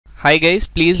Hi guys,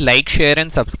 please like, share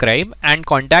and subscribe and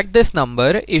contact this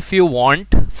number if you want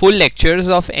full lectures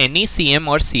of any CM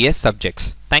or CS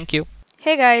subjects. Thank you.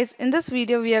 Hey guys, in this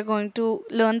video we are going to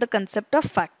learn the concept of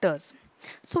factors.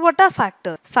 So what are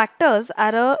factors? Factors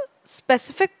are a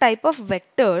specific type of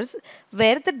vectors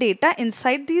where the data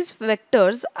inside these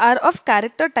vectors are of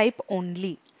character type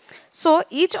only. So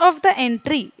each of the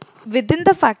entry within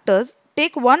the factors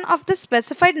take one of the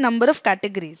specified number of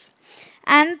categories,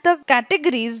 and the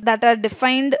categories that are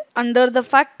defined under the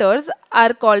factors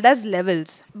are called as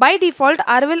levels. By default,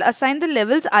 R will assign the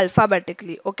levels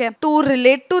alphabetically. Okay. To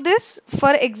relate to this,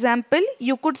 for example,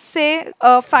 you could say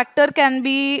a factor can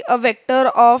be a vector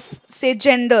of, say,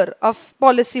 gender of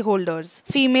policyholders.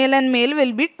 Female and male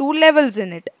will be two levels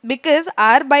in it. Because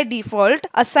R by default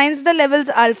assigns the levels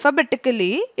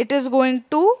alphabetically, it is going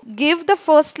to give the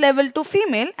first level to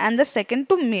female and the second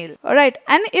to male. Alright.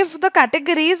 And if the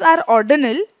categories are ordinal,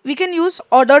 we can use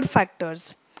ordered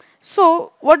factors.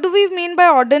 So, what do we mean by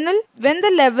ordinal? When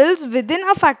the levels within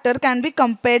a factor can be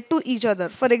compared to each other.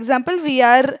 For example, we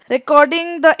are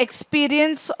recording the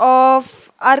experience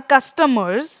of our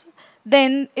customers,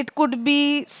 then it could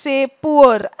be, say,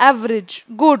 poor, average,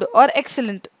 good or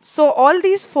excellent. So all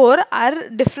these four are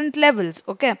different levels,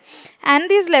 okay? And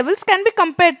these levels can be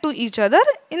compared to each other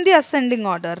in the ascending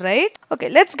order, right? Okay,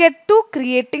 let's get to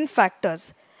creating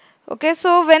factors. Okay,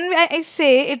 so when I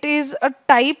say it is a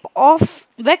type of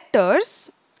vectors,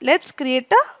 let's create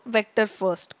a vector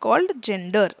first called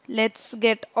gender. Let's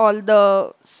get all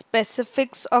the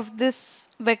specifics of this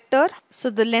vector. So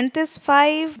the length is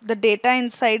 5, the data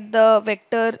inside the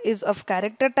vector is of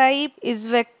character type, is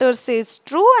vector says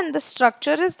true, and the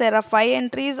structure is there are 5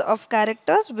 entries of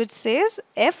characters which says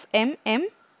F, M, M,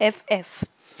 F, F.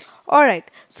 Alright,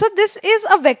 so this is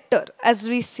a vector as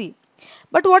we see.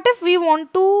 But what if we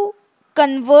want to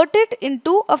convert it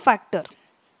into a factor?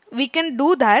 We can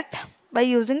do that by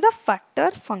using the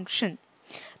factor function.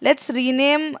 Let's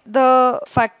rename the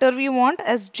factor we want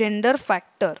as gender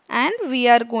factor, and we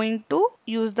are going to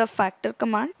use the factor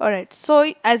command. Alright,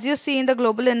 so as you see in the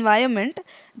global environment,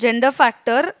 gender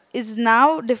factor is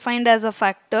now defined as a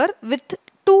factor with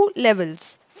two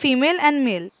levels, female and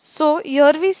male. So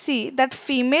here we see that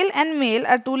female and male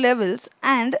are two levels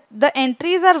and the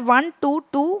entries are 1, 2,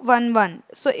 2, 1, 1.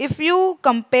 So if you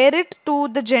compare it to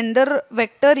the gender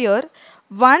vector here,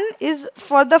 1 is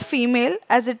for the female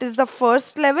as it is the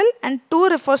first level and 2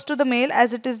 refers to the male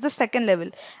as it is the second level.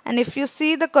 And if you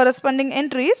see the corresponding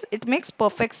entries, it makes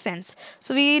perfect sense.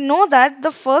 So we know that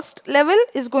the first level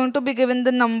is going to be given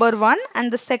the number 1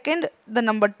 and the second the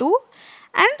number 2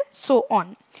 and so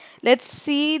on. Let's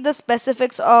see the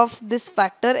specifics of this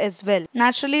factor as well.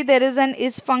 Naturally, there is an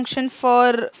is function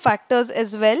for factors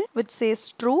as well, which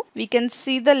says true. We can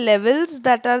see the levels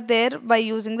that are there by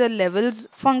using the levels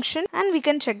function, and we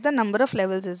can check the number of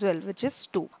levels as well, which is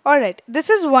 2. Alright,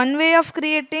 this is one way of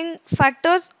creating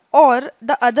factors. Or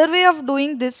the other way of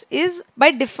doing this is by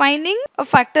defining a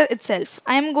factor itself.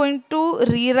 I am going to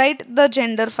rewrite the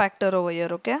gender factor over here,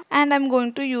 okay? And I'm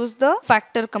going to use the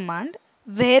factor command,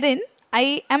 wherein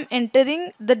I am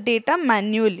entering the data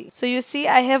manually. So you see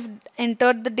I have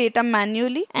entered the data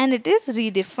manually and it is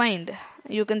redefined.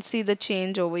 You can see the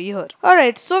change over here.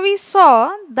 Alright, so we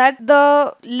saw that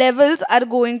the levels are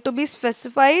going to be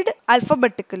specified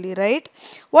alphabetically, right?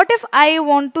 What if I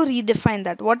want to redefine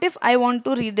that? What if I want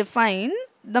to redefine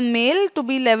the male to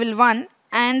be level 1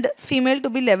 and female to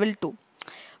be level 2?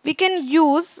 We can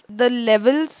use the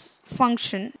levels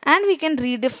function and we can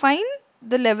redefine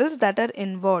the levels that are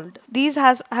involved. These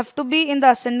have to be in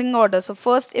the ascending order. So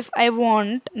first, if I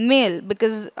want male,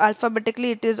 because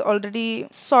alphabetically it is already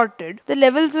sorted, the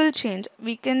levels will change.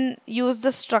 We can use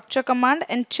the structure command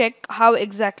and check how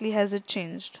exactly has it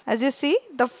changed. As you see,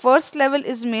 the first level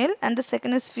is male and the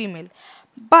second is female.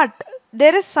 But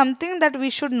there is something that we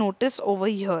should notice over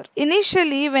here.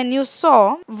 Initially, when you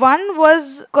saw 1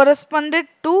 was corresponded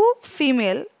to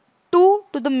female, 2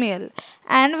 to the male,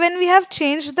 and when we have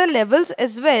changed the levels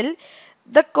as well,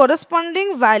 the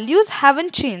corresponding values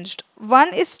haven't changed.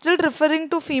 1 is still referring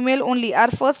to female only. Our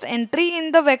first entry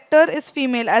in the vector is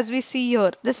female as we see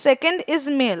here. The second is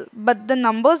male, but the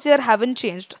numbers here haven't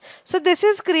changed. So this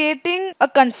is creating a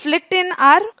conflict in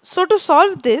R. So to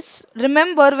solve this,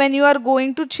 remember when you are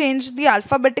going to change the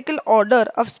alphabetical order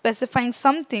of specifying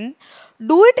something,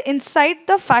 do it inside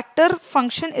the factor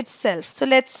function itself. So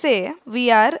let's say we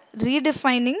are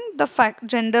redefining the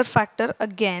gender factor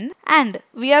again, and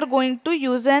we are going to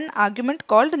use an argument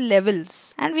called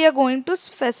levels, and we are going to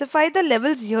specify the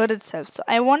levels here itself. So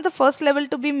I want the first level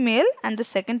to be male and the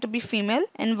second to be female,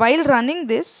 and while running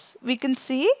this we can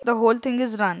see the whole thing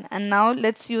is run. And now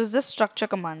let's use the structure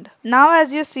command. Now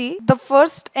as you see, the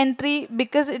first entry,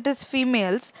 because it is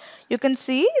females, you can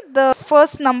see the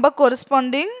first number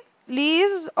corresponding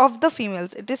is of the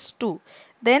females, it is 2.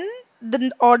 Then the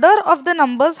order of the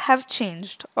numbers have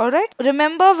changed. Alright,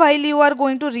 remember, while you are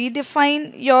going to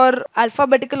redefine your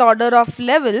alphabetical order of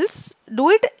levels, do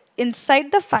it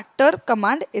inside the factor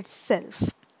command itself.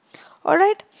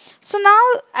 Alright, so now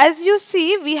as you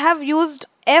see, we have used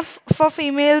F for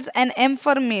females and M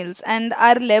for males, and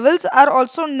our levels are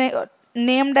also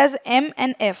named as M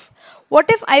and F. What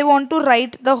if I want to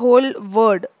write the whole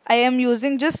word? I am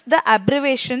using just the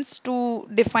abbreviations to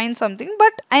define something,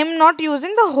 but I am not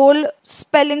using the whole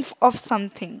spelling of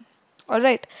something.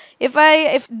 Alright,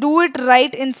 if do it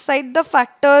right inside the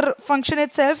factor function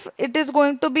itself, it is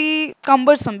going to be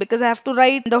cumbersome because I have to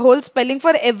write the whole spelling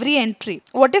for every entry.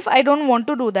 What if I don't want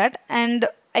to do that and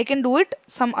I can do it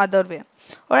some other way?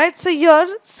 Alright, so here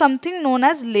something known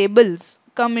as labels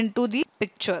come into the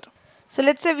picture. So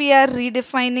let's say we are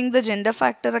redefining the gender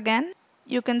factor again.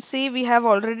 You can see we have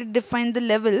already defined the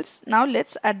levels. Now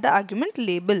let's add the argument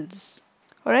labels.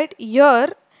 Alright, here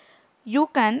you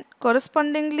can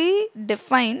correspondingly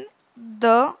define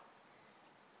the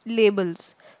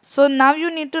labels. So now you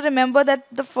need to remember that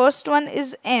the first one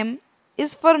is M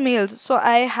is for males. So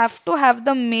I have to have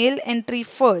the male entry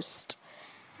first,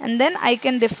 and then I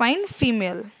can define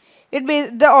female.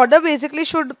 The order basically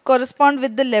should correspond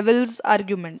with the levels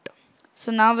argument.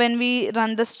 So now when we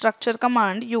run the structure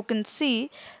command, you can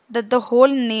see that the whole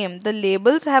name, the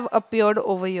labels have appeared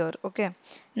over here. Okay,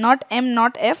 not M,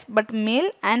 not F, but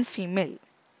male and female.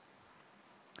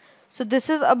 So this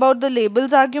is about the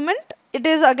labels argument. It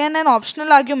is again an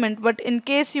optional argument, but in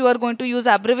case you are going to use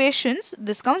abbreviations,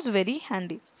 this comes very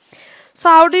handy. So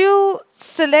how do you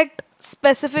select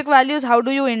specific values? How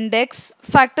do you index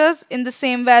factors? In the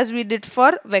same way as we did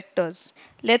for vectors.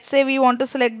 Let's say we want to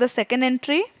select the second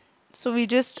entry. So we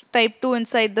just type 2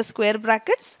 inside the square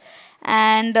brackets,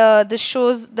 and this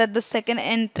shows that the second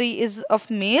entry is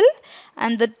of male,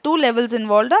 and the two levels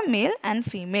involved are male and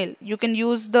female. You can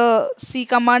use the C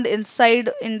command inside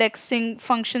indexing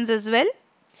functions as well.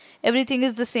 Everything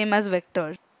is the same as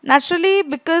vectors. Naturally,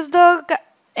 because the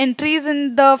entries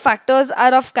in the factors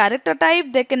are of character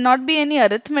type, there cannot be any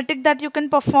arithmetic that you can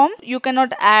perform. You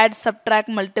cannot add, subtract,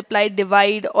 multiply,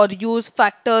 divide, or use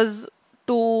factors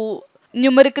to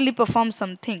numerically perform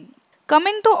something.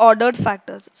 Coming to ordered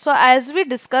factors. So as we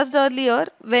discussed earlier,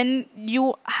 when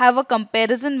you have a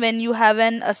comparison, when you have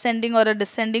an ascending or a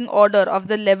descending order of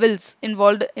the levels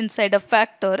involved inside a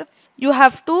factor, you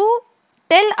have to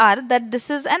tell R that this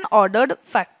is an ordered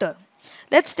factor.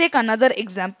 Let's take another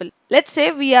example. Let's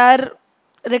say we are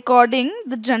recording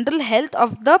the general health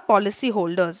of the policy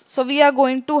holders. So we are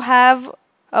going to have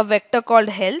a vector called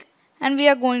health, and we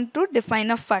are going to define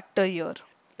a factor here.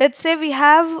 Let's say we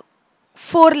have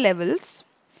 4 levels.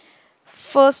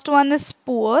 First one is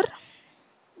poor,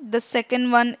 the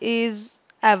second one is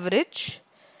average,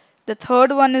 the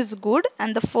third one is good,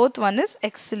 and the fourth one is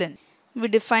excellent. We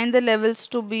define the levels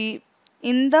to be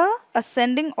in the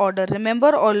ascending order.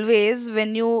 Remember, always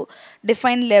when you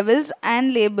define levels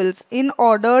and labels in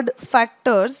ordered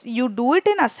factors, you do it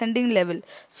in ascending level.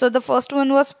 So the first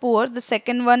one was poor, the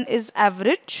second one is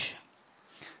average,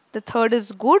 the third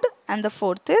is good, and the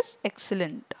fourth is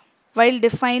excellent. While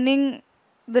defining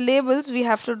the labels, we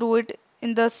have to do it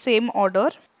in the same order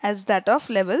as that of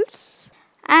levels.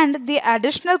 And the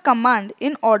additional command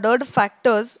in ordered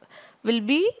factors will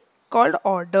be called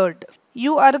ordered.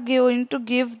 You are going to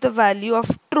give the value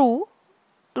of true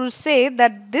to say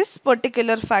that this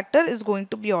particular factor is going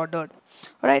to be ordered.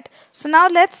 Alright, so now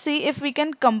let's see if we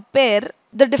can compare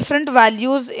the different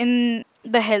values in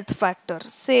the health factor.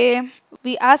 Say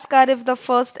we ask R if the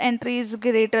first entry is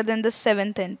greater than the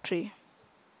 7th entry.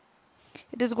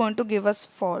 It is going to give us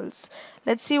false.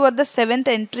 Let's see what the 7th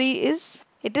entry is.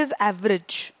 It is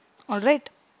average. Alright.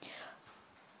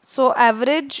 So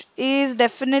average is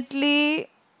definitely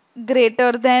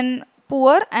greater than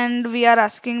poor, and we are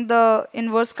asking the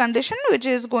inverse condition, which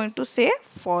is going to say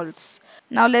false.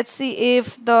 Now let's see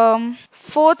if the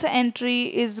 4th entry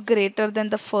is greater than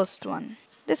the first one.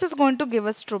 This is going to give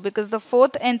us true because the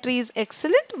 4th entry is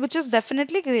excellent, which is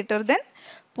definitely greater than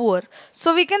poor.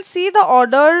 So we can see the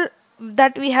order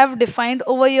that we have defined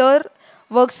over here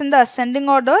works in the ascending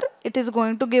order. It is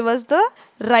going to give us the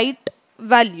right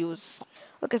values.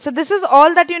 Okay, so this is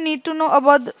all that you need to know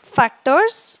about the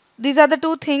factors. These are the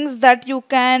two things that you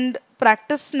can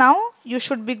practice now. You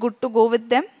should be good to go with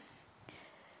them.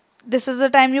 This is the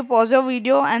time you pause your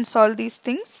video and solve these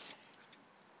things.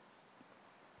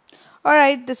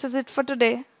 Alright, this is it for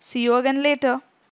today. See you again later.